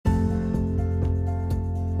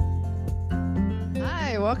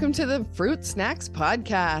welcome to the Fruit Snacks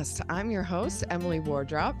Podcast. I'm your host, Emily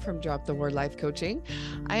Wardrop from Drop the Word Life Coaching.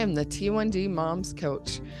 I am the T1D Moms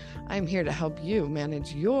Coach. I'm here to help you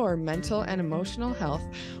manage your mental and emotional health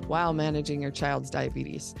while managing your child's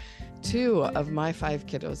diabetes. 2 of my 5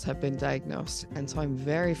 kiddos have been diagnosed, and so I'm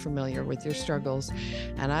very familiar with your struggles,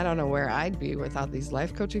 and I don't know where I'd be without these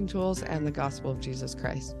life coaching tools and the gospel of Jesus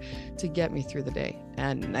Christ to get me through the day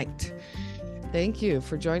and night. Thank you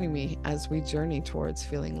for joining me as we journey towards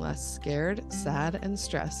feeling less scared, sad, and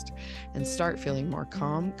stressed, and start feeling more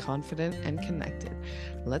calm, confident, and connected.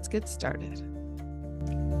 Let's get started.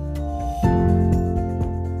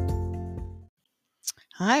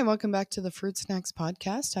 Hi, welcome back to the Fruit Snacks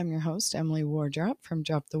Podcast. I'm your host, Emily Wardrop from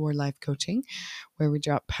Drop the Word Life Coaching, where we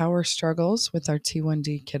drop power struggles with our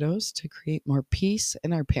T1D kiddos to create more peace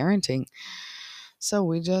in our parenting. So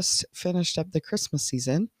we just finished up the Christmas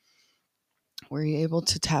season. Were you able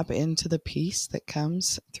to tap into the peace that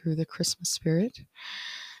comes through the Christmas spirit?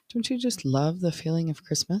 Don't you just love the feeling of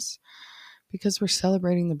Christmas? Because we're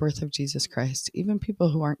celebrating the birth of Jesus Christ. Even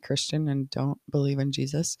people who aren't Christian and don't believe in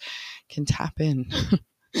Jesus can tap in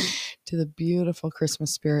to the beautiful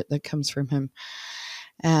Christmas spirit that comes from him.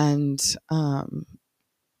 And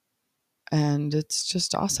it's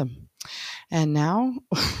just awesome. And now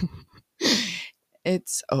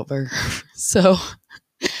it's over. So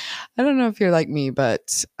I don't know if you're like me,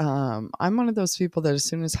 but I'm one of those people that as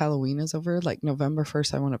soon as Halloween is over, like November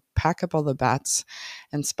 1st, I want to pack up all the bats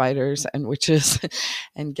and spiders and witches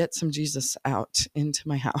and get some Jesus out into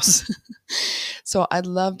my house. So I'd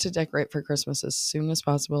love to decorate for Christmas as soon as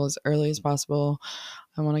possible, as early as possible.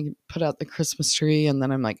 I want to put out the Christmas tree, and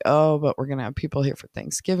then I'm like, oh, but we're going to have people here for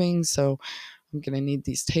Thanksgiving, so I'm going to need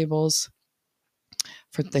these tables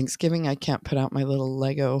for Thanksgiving. I can't put out my little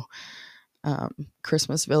Lego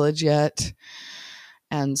Christmas village yet,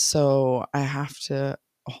 and so I have to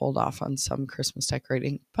hold off on some Christmas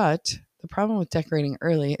decorating. But the problem with decorating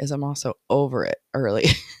early is I'm also over it early.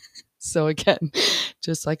 So again,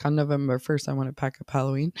 just like on November 1st, I want to pack up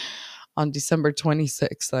Halloween. On December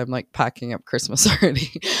 26th, I'm like packing up Christmas already.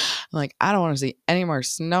 I'm like, I don't want to see any more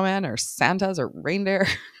snowmen or Santas or reindeer.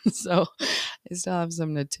 So I still have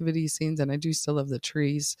some nativity scenes, and I do still have the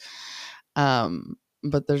trees.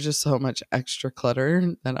 But there's just so much extra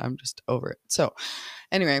clutter that I'm just over it. So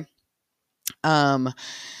anyway,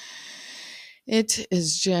 it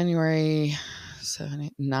is January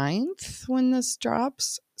 9th when this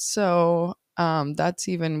drops. So that's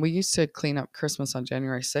even, we used to clean up Christmas on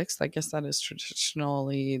January 6th. I guess that is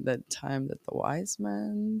traditionally the time that the wise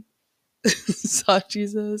men saw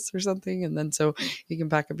Jesus or something, and then so you can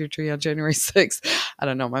pack up your tree on January 6th. I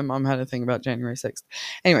don't know. My mom had a thing about January 6th.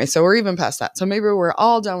 Anyway, so we're even past that. So maybe we're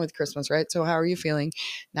all done with Christmas, right? So how are you feeling?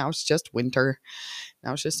 Now it's just winter.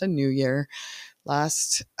 Now it's just a new year.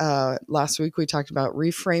 Last week we talked about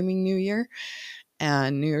reframing New Year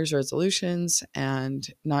and New Year's resolutions and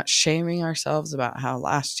not shaming ourselves about how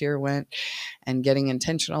last year went and getting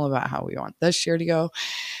intentional about how we want this year to go.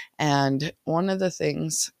 And one of the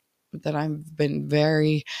things that I've been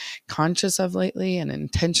very conscious of lately and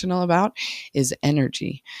intentional about is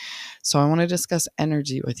energy. So I want to discuss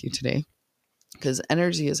energy with you today, because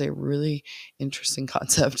energy is a really interesting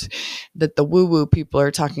concept that the woo-woo people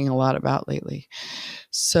are talking a lot about lately.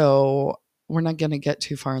 So we're not going to get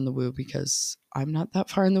too far in the woo, because I'm not that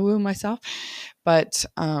far in the woo myself, but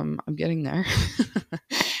I'm getting there.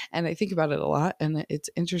 And I think about it a lot, and it's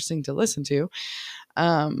interesting to listen to.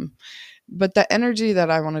 But the energy that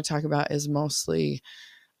I want to talk about is mostly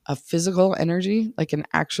a physical energy, like an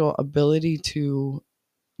actual ability to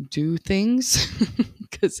do things,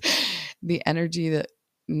 because the energy that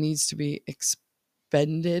needs to be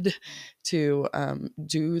expended to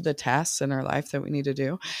do the tasks in our life that we need to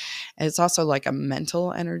do. And it's also like a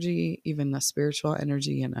mental energy, even a spiritual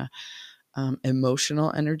energy, and a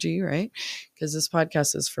emotional energy, right? Because this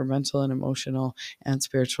podcast is for mental and emotional and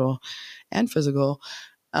spiritual and physical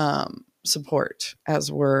support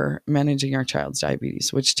as we're managing our child's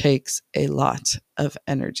diabetes, which takes a lot of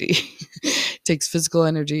energy. It takes physical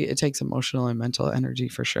energy, it takes emotional and mental energy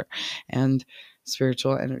for sure, and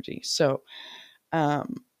spiritual energy. So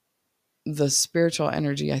the spiritual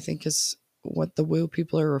energy, I think, is what the woo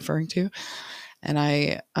people are referring to. And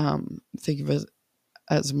I think of it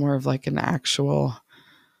as more of like an actual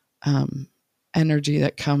energy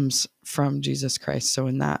that comes from Jesus Christ. So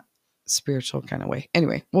in that spiritual kind of way.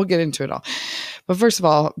 Anyway, we'll get into it all. But first of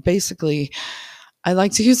all, basically, I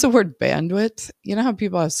like to use the word bandwidth. You know how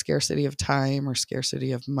people have scarcity of time or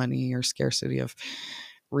scarcity of money or scarcity of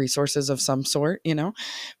resources of some sort, you know?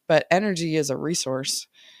 But energy is a resource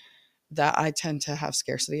that I tend to have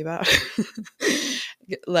scarcity about.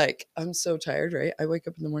 Like, I'm so tired, right? I wake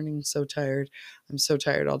up in the morning so tired. I'm so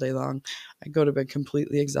tired all day long. I go to bed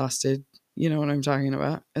completely exhausted. You know what I'm talking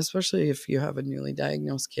about? Especially if you have a newly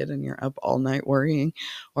diagnosed kid and you're up all night worrying,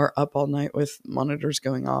 or up all night with monitors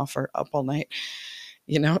going off, or up all night,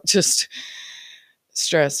 just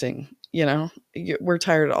stressing. We're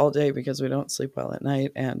tired all day because we don't sleep well at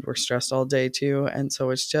night, and we're stressed all day too. And so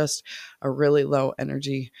it's just a really low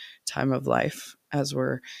energy time of life as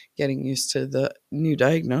we're getting used to the new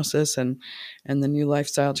diagnosis and the new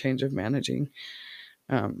lifestyle change of managing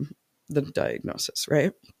the diagnosis,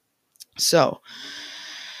 right? So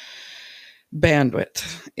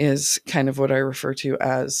bandwidth is kind of what I refer to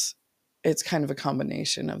as, it's kind of a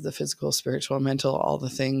combination of the physical, spiritual, mental, all the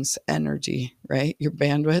things, energy, right? Your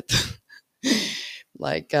bandwidth.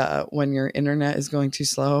 Like when your internet is going too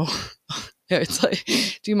slow. It's like,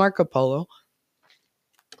 do you Marco Polo?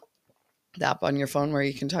 The app on your phone where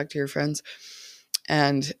you can talk to your friends.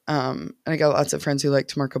 And I got lots of friends who like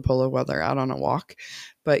to Marco Polo while they're out on a walk,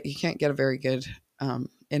 but you can't get a very good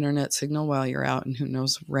internet signal while you're out and who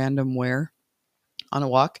knows random where on a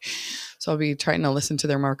walk. So I'll be trying to listen to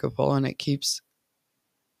their Marco Polo and it keeps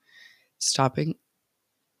stopping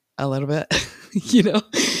a little bit, because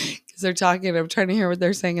they're talking. I'm trying to hear what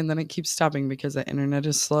they're saying and then it keeps stopping because the internet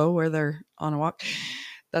is slow where they're on a walk.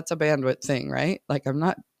 That's a bandwidth thing, right? Like, I'm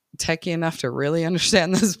not techie enough to really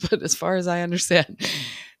understand this, but as far as I understand,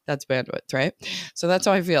 that's bandwidth, right? So that's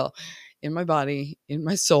how I feel in my body, in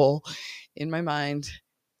my soul, in my mind,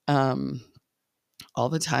 all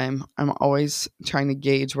the time. I'm always trying to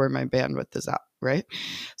gauge where my bandwidth is at, right?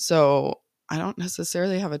 So I don't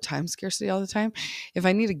necessarily have a time scarcity all the time. If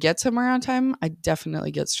I need to get somewhere on time, I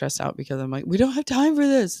definitely get stressed out because I'm like, we don't have time for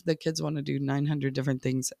this. The kids want to do 900 different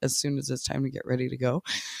things as soon as it's time to get ready to go.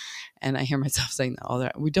 And I hear myself saying that all the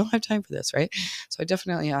time. We don't have time for this, right? So I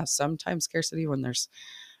definitely have some time scarcity when there's,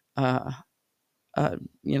 a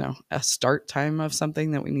start time of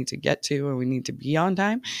something that we need to get to and we need to be on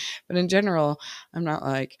time. But in general, I'm not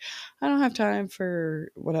like, I don't have time for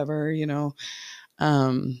whatever,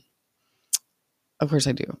 Of course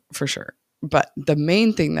I do, for sure. But the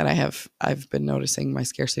main thing that I've been noticing my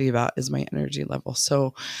scarcity about is my energy level.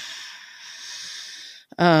 So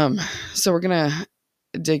we're going to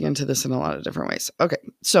dig into this in a lot of different ways. Okay.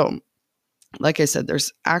 So like I said,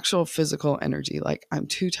 there's actual physical energy. Like, I'm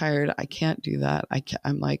too tired. I can't do that.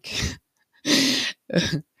 I'm like,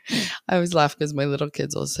 I always laugh because my little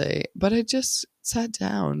kids will say, but I just sat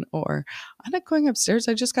down, or I'm not going upstairs.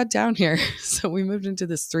 I just got down here. So we moved into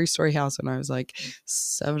this 3-story house when I was like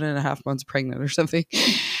 7.5 months pregnant or something.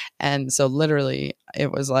 And so literally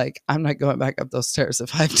it was like, I'm not going back up those stairs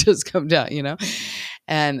if I've just come down,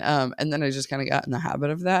 And then I just kind of got in the habit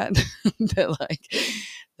of that,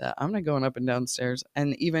 that I'm not going up and downstairs.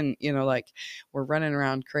 And even, like, we're running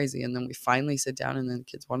around crazy and then we finally sit down and then the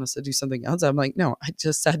kids want us to do something else. I'm like, no, I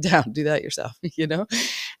just sat down, do that yourself,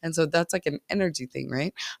 And so that's like an energy thing,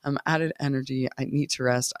 right? I'm added energy. I need to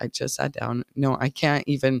rest. I just sat down. No, I can't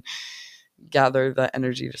even gather the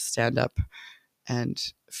energy to stand up and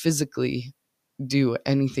physically do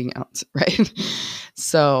anything else. Right.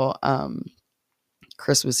 So,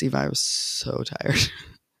 Christmas Eve, I was so tired,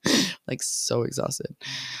 like so exhausted.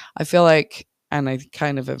 I feel like, and I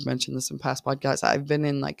kind of have mentioned this in past podcasts, I've been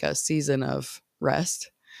in like a season of rest.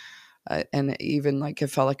 And even like it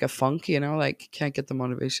felt like a funk, like can't get the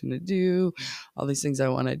motivation to do all these things I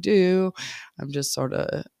want to do. I'm just sort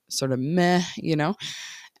of meh,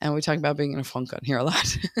 and we talk about being in a funk on here a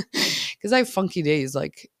lot because I have funky days,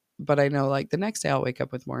 but I know like the next day I'll wake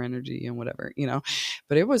up with more energy and whatever,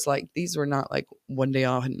 but it was like, these were not like one day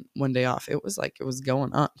on and one day off. It was like, it was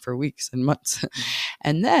going on for weeks and months.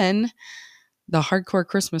 And then the hardcore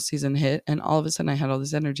Christmas season hit and all of a sudden I had all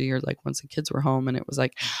this energy, or like once the kids were home and it was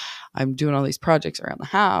like, I'm doing all these projects around the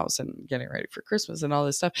house and getting ready for Christmas and all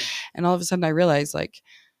this stuff. And all of a sudden I realized like,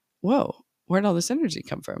 whoa, where'd all this energy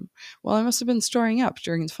come from? Well, I must have been storing up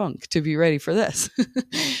during the funk to be ready for this.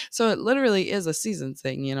 So it literally is a season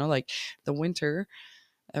thing, like the winter,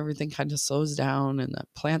 everything kind of slows down and the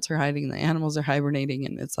plants are hiding, the animals are hibernating,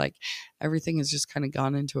 and it's like everything has just kind of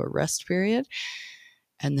gone into a rest period.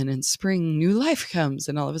 And then in spring, new life comes,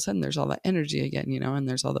 and all of a sudden there's all that energy again, and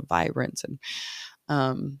there's all the vibrance,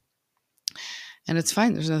 and it's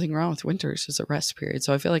fine. There's nothing wrong with winter. It's just a rest period.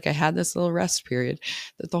 So I feel like I had this little rest period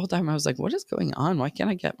that the whole time I was like, what is going on? Why can't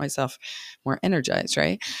I get myself more energized,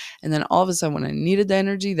 right? And then all of a sudden when I needed the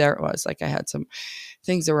energy, there it was. Like I had some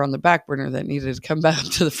things that were on the back burner that needed to come back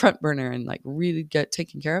to the front burner and like really get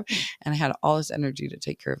taken care of. And I had all this energy to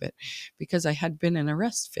take care of it because I had been in a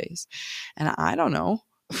rest phase. And I don't know,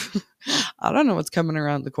 I don't know what's coming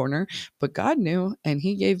around the corner, but God knew, and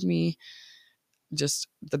he gave me just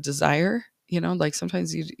the desire, like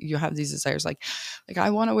sometimes you have these desires, like I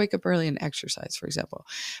want to wake up early and exercise, for example.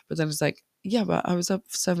 But then it's like, yeah, but I was up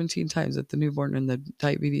 17 times with the newborn and the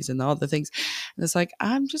diabetes and all the things. And it's like,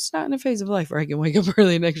 I'm just not in a phase of life where I can wake up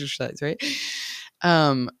early and exercise, right?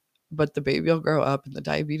 But the baby will grow up and the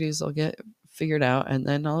diabetes will get figured out. And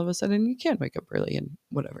then all of a sudden you can wake up early and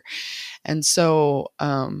whatever. And so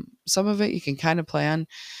some of it you can kind of plan.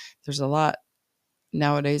 There's a lot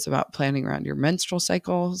nowadays about planning around your menstrual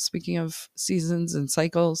cycle, speaking of seasons and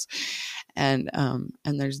cycles. And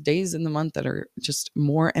there's days in the month that are just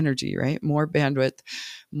more energy, right? More bandwidth,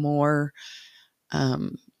 more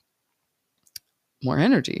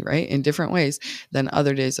energy, right? In different ways than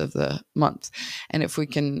other days of the month. And if we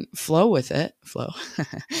can flow with it,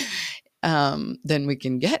 then we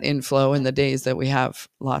can get in flow in the days that we have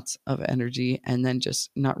lots of energy, and then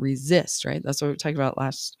just not resist, right? That's what we talked about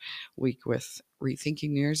last week with rethinking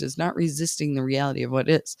New Year's, is not resisting the reality of what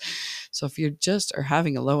is. So if you just are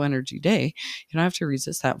having a low energy day, you don't have to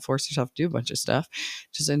resist that and force yourself to do a bunch of stuff.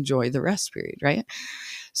 Just enjoy the rest period, right?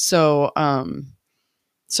 So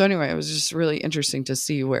anyway, it was just really interesting to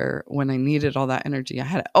see where, when I needed all that energy, I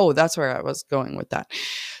had, that's where I was going with that.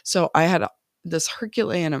 So I had this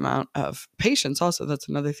Herculean amount of patience. Also, that's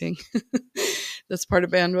another thing. That's part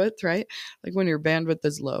of bandwidth, right? Like when your bandwidth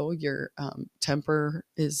is low, your temper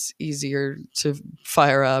is easier to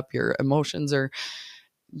fire up. Your emotions are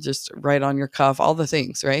just right on your cuff, all the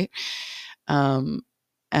things, right? And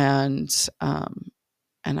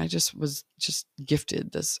I just was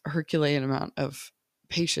gifted this Herculean amount of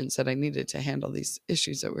patience that I needed to handle these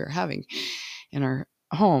issues that we were having in our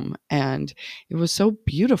home. And it was so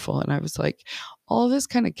beautiful. And I was like, all of this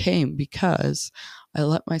kind of came because I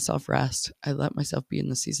let myself rest. I let myself be in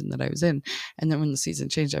the season that I was in. And then when the season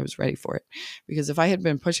changed, I was ready for it. Because if I had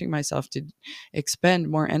been pushing myself to expend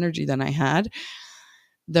more energy than I had,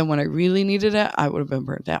 then when I really needed it, I would have been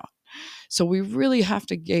burnt out. So we really have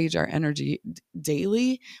to gauge our energy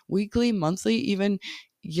daily, weekly, monthly, even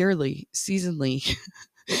yearly, seasonally,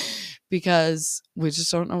 because we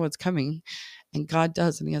just don't know what's coming. And God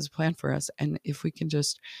does, and he has a plan for us. And if we can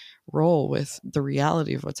just roll with the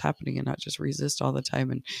reality of what's happening and not just resist all the time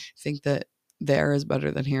and think that there is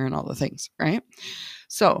better than here and all the things, right?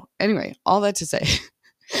 So anyway, all that to say,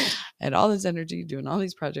 I had all this energy doing all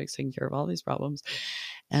these projects, taking care of all these problems.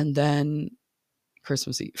 And then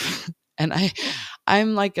Christmas Eve. And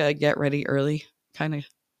I'm like a get ready early kind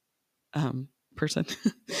of person.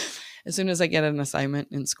 As soon as I get an assignment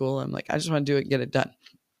in school, I'm like, I just want to do it, get it done.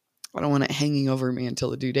 I don't want it hanging over me until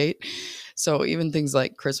the due date. So even things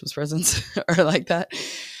like Christmas presents are like that.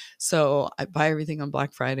 So I buy everything on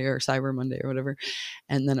Black Friday or Cyber Monday or whatever,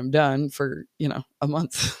 and then I'm done for, a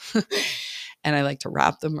month. And I like to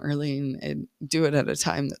wrap them early and do it at a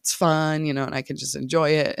time that's fun, and I can just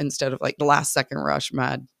enjoy it instead of like the last second rush,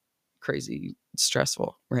 mad, crazy,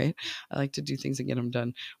 stressful, right? I like to do things and get them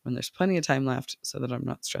done when there's plenty of time left so that I'm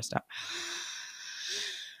not stressed out.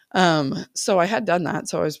 So I had done that,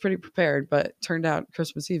 so I was pretty prepared, but it turned out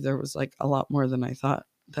Christmas Eve, there was like a lot more than I thought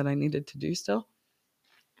that I needed to do still.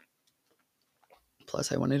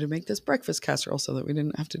 Plus I wanted to make this breakfast casserole so that we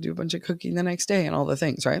didn't have to do a bunch of cooking the next day and all the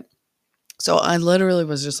things, right? So I literally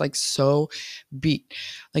was just like so beat.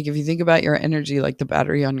 Like if you think about your energy, like the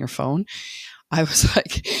battery on your phone, I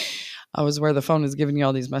was where the phone is giving you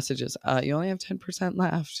all these messages. You only have 10%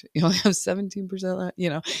 left. You only have 17%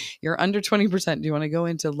 left. You're under 20%. Do you want to go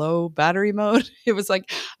into low battery mode? It was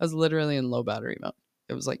like, I was literally in low battery mode.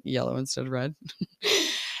 It was like yellow instead of red.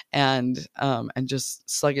 and just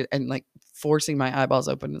slugging and like forcing my eyeballs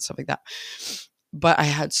open and stuff like that. But I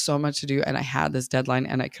had so much to do and I had this deadline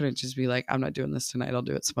and I couldn't just be like, I'm not doing this tonight. I'll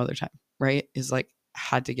do it some other time. Right. Is like,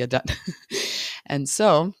 had to get done. And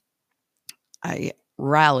so I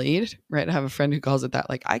rallied, right? I have a friend who calls it that.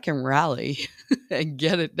 Like I can rally and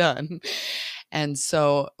get it done. And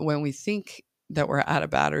so when we think that we're out of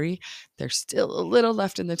battery, there's still a little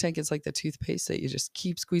left in the tank. It's like the toothpaste that you just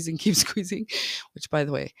keep squeezing, which by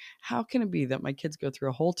the way, how can it be that my kids go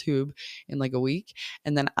through a whole tube in like a week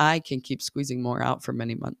and then I can keep squeezing more out for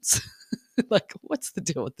many months? Like, what's the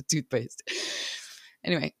deal with the toothpaste?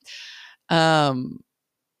 Anyway,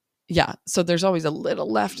 yeah, so there's always a little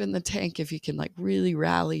left in the tank if you can like really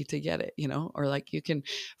rally to get it, or like you can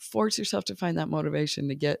force yourself to find that motivation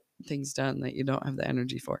to get things done that you don't have the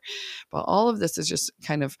energy for. But all of this is just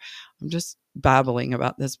kind of, I'm just babbling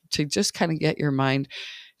about this to just kind of get your mind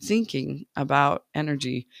thinking about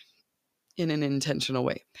energy in an intentional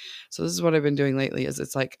way. So this is what I've been doing lately is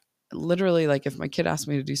it's like literally like if my kid asks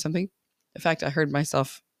me to do something, In fact, I heard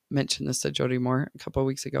myself mention this to Jody Moore a couple of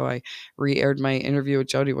weeks ago. I re-aired my interview with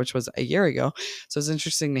Jody, which was a year ago. So it's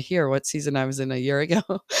interesting to hear what season I was in a year ago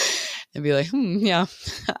and be like, yeah,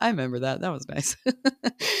 I remember that. That was nice.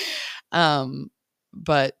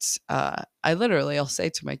 But I literally, I'll say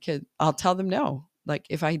to my kid, I'll tell them no. Like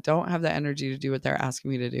if I don't have the energy to do what they're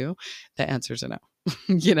asking me to do, the answer's a no.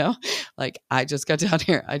 You know, like I just got down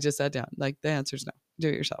here. I just sat down. Like the answer's no. Do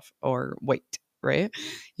it yourself or wait. Right?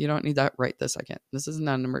 You don't need that right this second. This is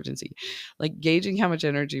not an emergency. Like gauging how much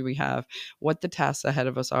energy we have, what the tasks ahead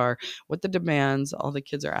of us are, what the demands all the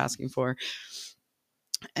kids are asking for.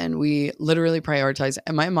 And we literally prioritize.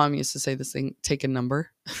 And my mom used to say this thing, take a number.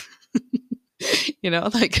 You know,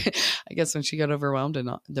 like I guess when she got overwhelmed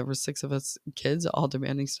and there were 6 of us kids all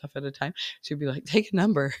demanding stuff at a time, she'd be like, take a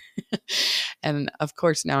number. And of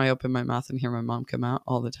course, now I open my mouth and hear my mom come out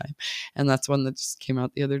all the time. And that's one that just came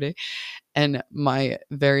out the other day. And my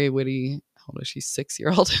very witty, how old is she,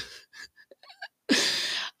 6-year-old?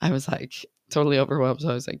 I was like totally overwhelmed.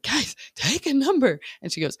 So I was like, guys, take a number.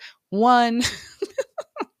 And she goes, 1.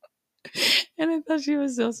 And I thought she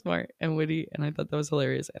was so smart and witty. And I thought that was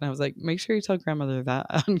hilarious. And I was like, make sure you tell grandmother that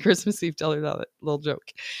on Christmas Eve. Tell her that little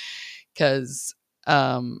joke. Because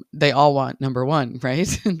they all want number 1,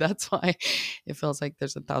 right? That's why it feels like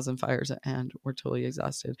there's 1,000 fires and we're totally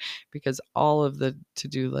exhausted because all of the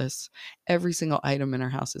to-do lists, every single item in our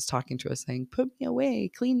house is talking to us saying, put me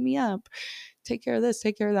away, clean me up, take care of this,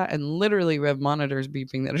 take care of that. And literally we have monitors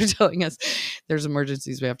beeping that are telling us there's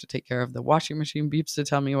emergencies we have to take care of. The washing machine beeps to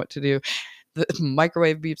tell me what to do. The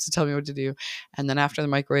microwave beeps to tell me what to do. And then after the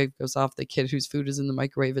microwave goes off, the kid whose food is in the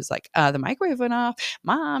microwave is like, the microwave went off.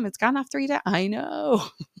 Mom, it's gone off 3 times. I know.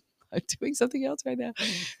 I'm doing something else right now.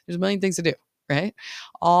 There's a million things to do, right?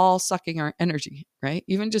 All sucking our energy, right?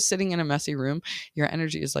 Even just sitting in a messy room, your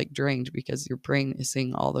energy is like drained because your brain is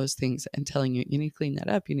saying all those things and telling you, you need to clean that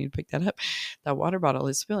up. You need to pick that up. That water bottle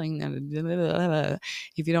is spilling.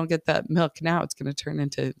 If you don't get that milk now, it's going to turn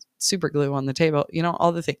into super glue on the table. You know,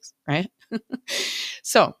 all the things, right?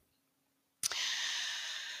 So,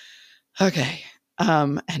 okay.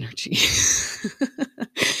 Energy.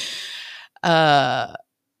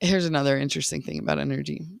 Here's another interesting thing about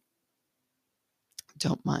energy.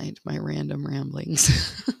 Don't mind my random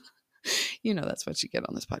ramblings. You know, that's what you get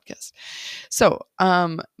on this podcast. So,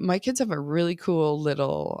 my kids have a really cool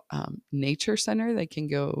little nature center. They can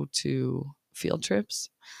go to field trips.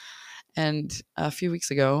 And a few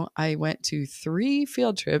weeks ago, I went to 3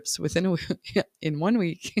 field trips in 1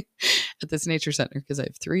 week at this nature center because I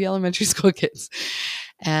have 3 elementary school kids.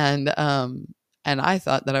 And I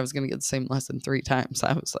thought that I was going to get the same lesson 3 times.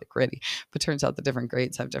 I was like ready, but turns out the different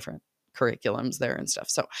grades have different curriculums there and stuff.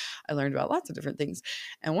 So I learned about lots of different things.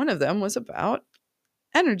 And one of them was about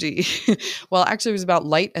energy. Well, actually it was about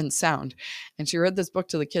light and sound. And she read this book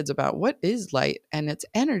to the kids about what is light and it's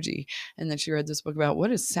energy. And then she read this book about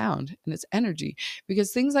what is sound and it's energy,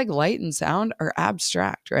 because things like light and sound are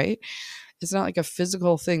abstract, right? It's not like a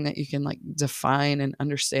physical thing that you can like define and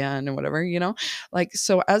understand and whatever, you know, like,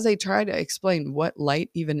 so as they try to explain what light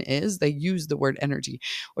even is, they use the word energy,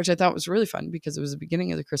 which I thought was really fun because it was the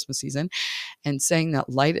beginning of the Christmas season, and saying that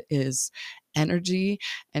light is energy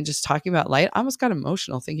and just talking about light. I almost got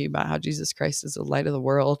emotional thinking about how Jesus Christ is the light of the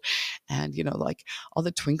world. And, you know, like all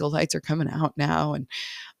the twinkle lights are coming out now. And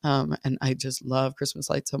I just love Christmas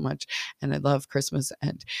lights so much. And I love Christmas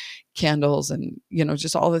and candles and, you know,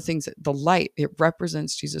 just all the things that the light, it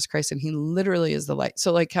represents Jesus Christ. And he literally is the light.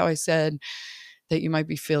 So like how I said that you might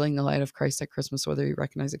be feeling the light of Christ at Christmas, whether you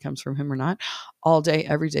recognize it comes from him or not, all day,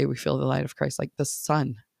 every day, we feel the light of Christ, like the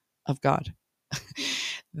Son of God.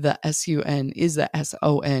 The S-U-N is the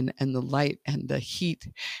S-O-N, and the light and the heat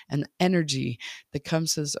and the energy that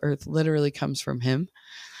comes to this earth literally comes from him.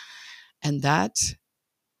 And that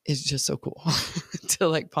is just so cool to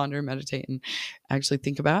like ponder, meditate, and actually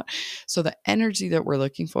think about. So the energy that we're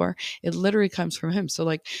looking for, it literally comes from him. So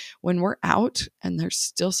like when we're out and there's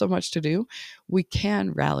still so much to do, we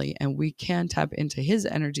can rally and we can tap into his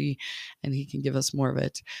energy, and he can give us more of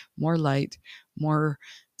it, more light, more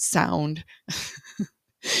sound.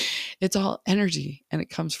 It's all energy and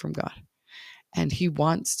it comes from God, and he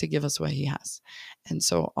wants to give us what he has. And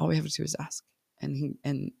so all we have to do is ask,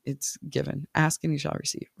 and it's given. Ask and you shall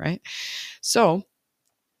receive, right? So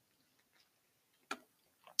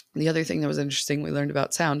the other thing that was interesting we learned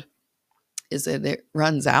about sound is that it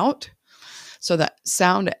runs out. So that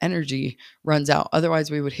sound energy runs out.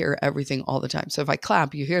 Otherwise, we would hear everything all the time. So if I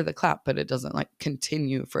clap, you hear the clap, but it doesn't like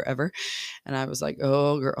continue forever. And I was like,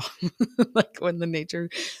 oh, girl, like when the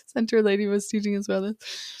nature center lady was teaching us about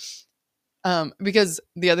this. Because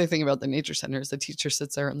the other thing about the nature center is the teacher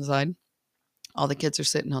sits there on the side all the kids are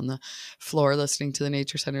sitting on the floor listening to the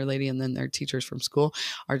nature center lady, and then their teachers from school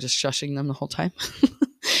are just shushing them the whole time.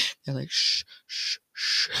 They're like, shh, shh,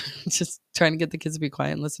 shh, just trying to get the kids to be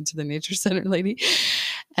quiet and listen to the nature center lady.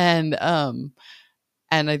 And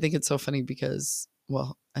I think it's so funny because,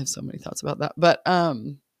 well, I have so many thoughts about that, but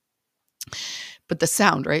the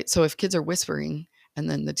sound, right? So if kids are whispering and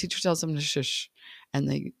then the teacher tells them to shush and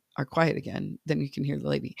they are quiet again, then you can hear the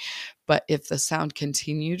lady. But if the sound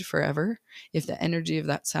continued forever, if the energy of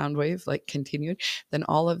that sound wave like continued, then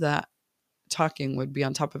all of that talking would be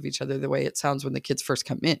on top of each other the way it sounds when the kids first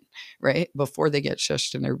come in, right? Before they get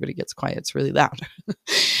shushed and everybody gets quiet, it's really loud.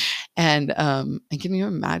 And can you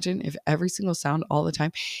imagine if every single sound all the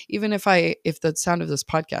time, even if the sound of this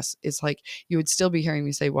podcast is like, you would still be hearing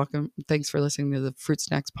me say, welcome, thanks for listening to the Fruit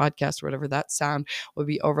Snacks podcast or whatever, that sound would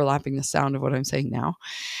be overlapping the sound of what I'm saying now.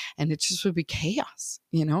 And it just would be chaos,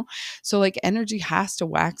 you know? So like energy has to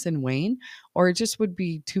wax and wane or it just would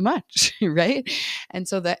be too much, right? And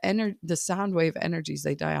so the sound wave energies,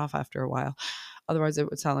 they die off after a while. Otherwise it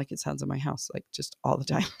would sound like it sounds in my house, like just all the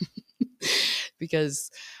time. Because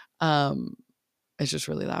it's just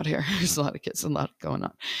really loud here. There's a lot of kids and a lot going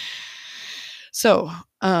on. So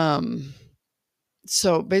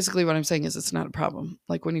basically what I'm saying is it's not a problem.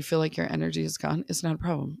 Like when you feel like your energy is gone, it's not a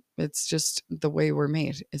problem. It's just the way we're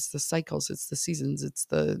made. It's the cycles, it's the seasons, it's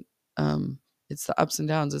the ups and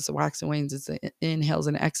downs, it's the wax and wanes, it's the inhales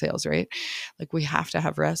and exhales, right? Like we have to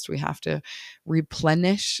have rest, we have to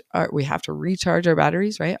replenish, we have to recharge our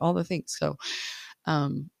batteries, right? All the things.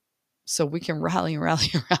 So we can rally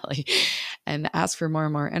and ask for more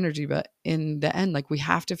and more energy. But in the end, like we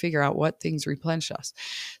have to figure out what things replenish us.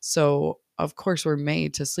 So of course we're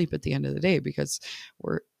made to sleep at the end of the day because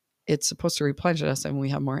it's supposed to replenish us and we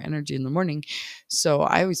have more energy in the morning. So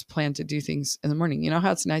I always plan to do things in the morning. You know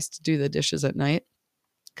how it's nice to do the dishes at night?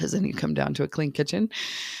 Because then you come down to a clean kitchen.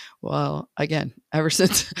 Well, again, ever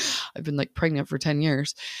since I've been like pregnant for 10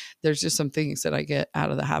 years, there's just some things that I get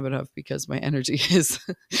out of the habit of because my energy is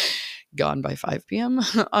gone by 5 p.m.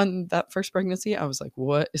 on that first pregnancy. I was like,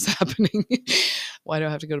 what is happening? Why do I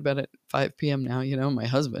have to go to bed at 5 p.m. now? You know, my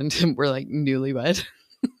husband, we're like newlywed.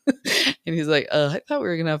 And he's like, I thought we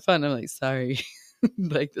were going to have fun. I'm like, sorry,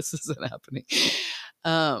 like this isn't happening.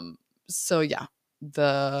 So yeah,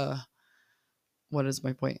 what is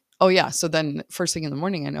my point? Oh yeah. So then first thing in the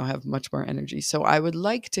morning, I know I have much more energy. So I would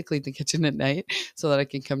like to clean the kitchen at night so that I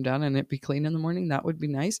can come down and it be clean in the morning. That would be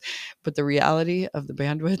nice. But the reality of the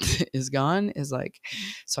bandwidth is gone is like,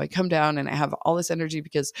 so I come down and I have all this energy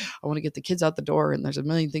because I want to get the kids out the door and there's a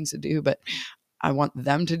million things to do, but I want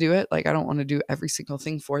them to do it. Like, I don't want to do every single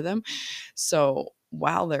thing for them. So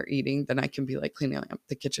while they're eating, then I can be like cleaning up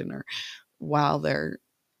the kitchen, or while they're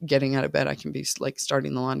getting out of bed, I can be like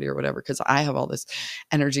starting the laundry or whatever, because I have all this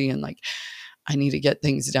energy and like I need to get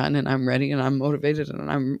things done and I'm ready and I'm motivated and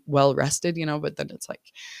I'm well rested, you know. But then it's like,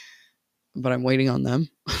 but I'm waiting on them.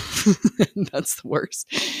 And that's the worst.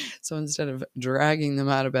 So instead of dragging them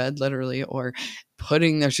out of bed literally or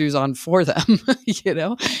putting their shoes on for them, you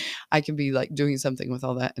know, I can be like doing something with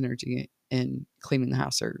all that energy and cleaning the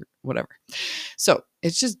house or whatever. So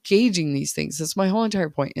it's just gauging these things. That's my whole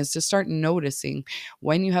entire point, is to start noticing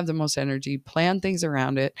when you have the most energy, plan things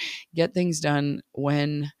around it, get things done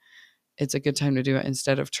when it's a good time to do it,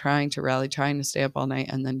 instead of trying to rally, trying to stay up all night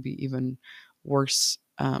and then be even worse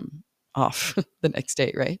off the next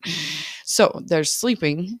day, right? So there's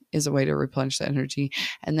sleeping is a way to replenish the energy.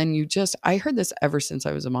 And then I heard this ever since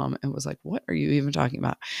I was a mom and was like, what are you even talking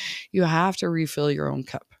about? You have to refill your own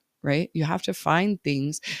cup, right? You have to find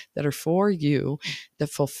things that are for you, that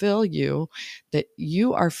fulfill you, that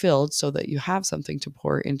you are filled so that you have something to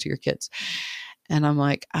pour into your kids. And I'm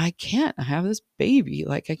like, I can't. I have this baby.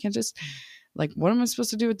 Like, I can't just, like, what am I supposed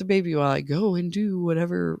to do with the baby while I go and do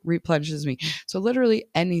whatever replenishes me? So literally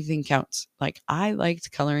anything counts. Like, I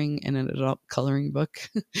liked coloring in an adult coloring book.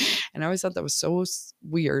 And I always thought that was so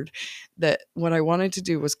weird that what I wanted to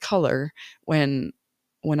do was color when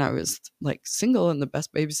I was like single and the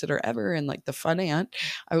best babysitter ever and like the fun aunt,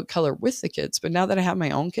 I would color with the kids. But now that I have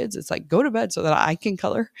my own kids, it's like, go to bed so that I can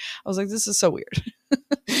color. I was like, this is so weird.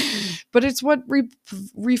 But it's what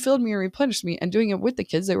refilled me and replenished me. And doing it with the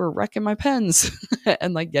kids, they were wrecking my pens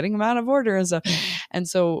and like getting them out of order and stuff. And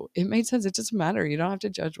so it made sense. It doesn't matter. You don't have to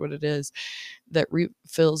judge what it is that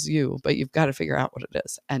refills you, but you've got to figure out what it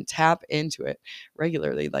is and tap into it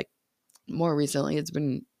regularly. Like, more recently, it's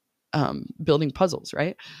been building puzzles,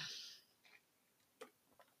 right?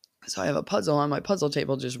 So I have a puzzle on my puzzle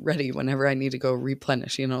table just ready whenever I need to go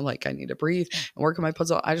replenish, you know, like I need to breathe and work on my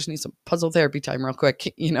puzzle. I just need some puzzle therapy time real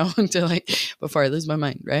quick, you know, until before I lose my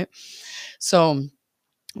mind, right? So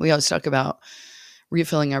we always talk about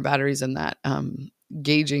refilling our batteries and that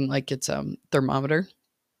gauging like it's a thermometer.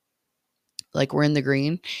 Like we're in the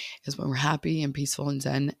green is when we're happy and peaceful and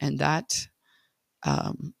zen. And that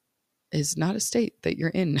is not a state that you're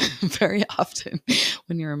in very often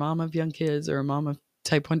when you're a mom of young kids or a mom of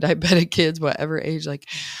type 1 diabetic kids, whatever age. Like,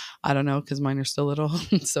 I don't know, because mine are still little.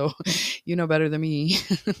 So you know better than me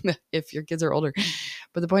if your kids are older.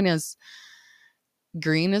 But the point is,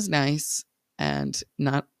 green is nice and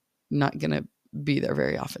not going to be there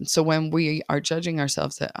very often. So when we are judging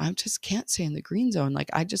ourselves that I just can't stay in the green zone, like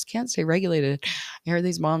I just can't stay regulated. I hear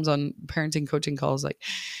these moms on parenting coaching calls, like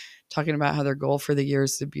talking about how their goal for the year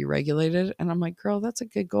is to be regulated. And I'm like, girl, that's a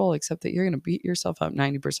good goal, except that you're going to beat yourself up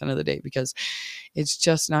 90% of the day because it's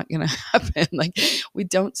just not going to happen. Like we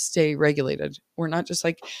don't stay regulated. We're not just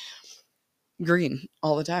like green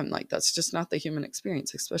all the time. Like that's just not the human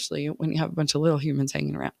experience, especially when you have a bunch of little humans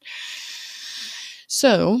hanging around.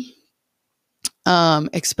 So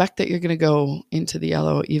expect that you're going to go into the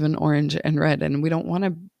yellow, even orange and red. And we don't want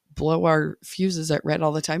to blow our fuses at red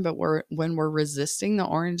all the time, but when we're resisting the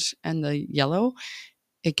orange and the yellow,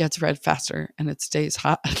 it gets red faster and it stays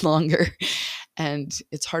hot longer. And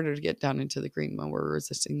it's harder to get down into the green when we're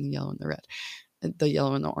resisting the yellow and the red, the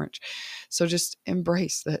yellow and the orange. So just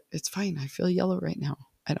embrace that it's fine. I feel yellow right now.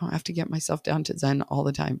 I don't have to get myself down to zen all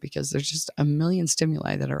the time because there's just a million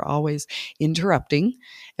stimuli that are always interrupting.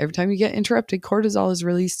 Every time you get interrupted, cortisol is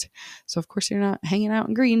released. So of course you're not hanging out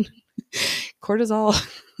in green. Cortisol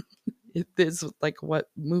is like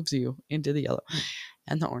what moves you into the yellow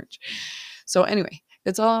and the orange. So anyway,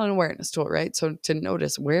 it's all an awareness tool, right? So to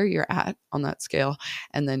notice where you're at on that scale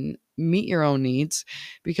and then meet your own needs,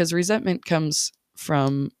 because resentment comes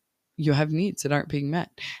from you have needs that aren't being met.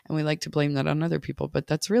 And we like to blame that on other people, but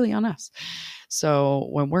that's really on us. So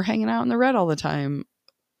when we're hanging out in the red all the time,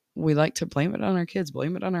 we like to blame it on our kids,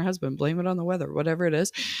 blame it on our husband, blame it on the weather, whatever it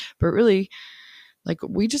is. But really, like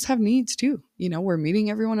we just have needs too. You know, we're meeting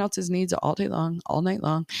everyone else's needs all day long, all night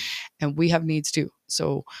long, and we have needs too.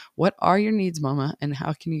 So what are your needs, mama? And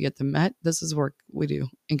how can you get them met? This is work we do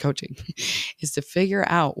in coaching is to figure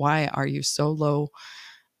out why are you so low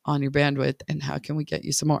on your bandwidth and how can we get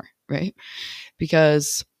you some more, right?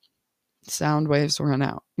 Because sound waves will run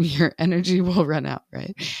out. Your energy will run out,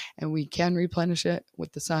 right? And we can replenish it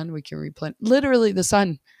with the sun. We can replenish literally the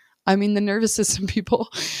sun. I mean, the nervous system people,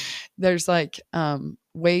 there's like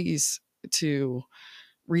ways to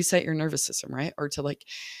reset your nervous system, right? Or to like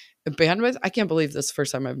bandwidth. I can't believe this is the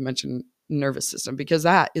first time I've mentioned nervous system because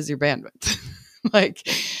that is your bandwidth. Like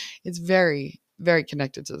it's very, very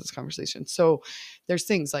connected to this conversation. So there's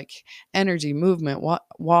things like energy, movement,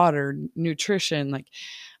 water, nutrition, like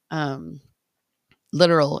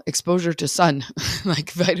literal exposure to sun,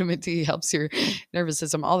 like vitamin D helps your nervous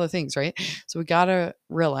system, all the things, right? So we got to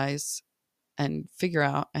realize and figure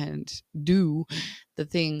out and do the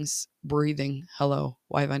things. Breathing. Hello.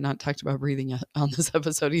 Why have I not talked about breathing on this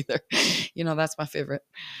episode either? You know, that's my favorite.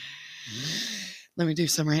 Let me do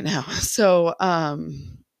some right now. So,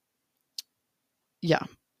 yeah.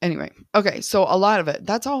 Anyway. Okay. So a lot of it,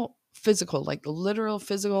 that's all physical, like literal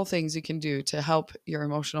physical things you can do to help your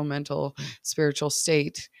emotional, mental, spiritual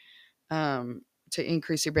state, to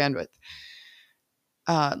increase your bandwidth.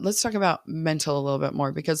 Let's talk about mental a little bit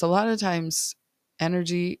more because a lot of times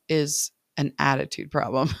energy is an attitude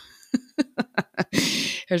problem.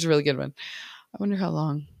 Here's a really good one. I wonder how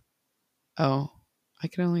long. Oh, I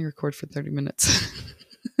can only record for 30 minutes.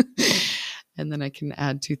 And then I can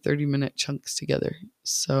add 2 30-minute chunks together.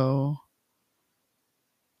 So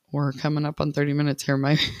we're coming up on 30 minutes here.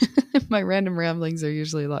 My random ramblings are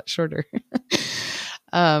usually a lot shorter.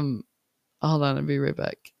 Hold on, I'll be right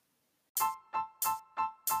back.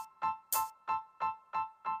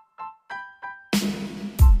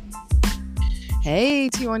 Hey,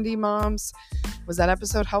 T1D moms. Was that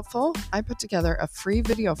episode helpful? I put together a free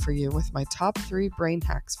video for you with my top 3 brain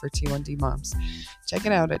hacks for T1D moms. Check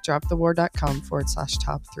it out at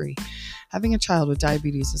dropthewar.com/top3. Having a child with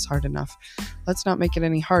diabetes is hard enough. Let's not make it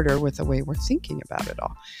any harder with the way we're thinking about it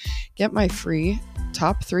all. Get my free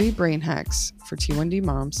top 3 brain hacks for T1D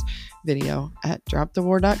moms video at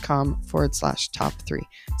dropthewar.com/top3.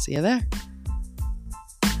 See you there.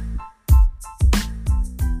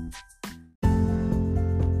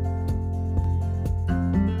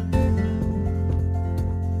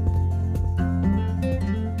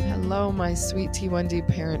 Hello, my sweet T1D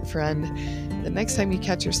parent friend. The next time you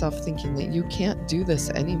catch yourself thinking that you can't do this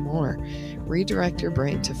anymore, redirect your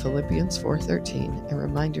brain to Philippians 4:13 and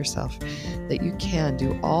remind yourself that you can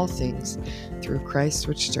do all things through Christ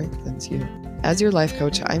which strengthens you. As your life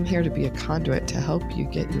coach, I'm here to be a conduit to help you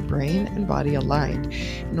get your brain and body aligned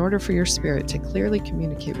in order for your spirit to clearly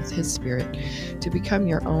communicate with His Spirit to become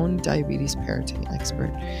your own diabetes parenting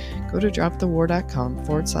expert. Go to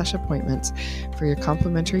dropthewar.com/appointments for your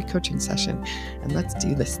complimentary coaching session, and let's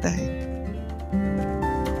do this thing.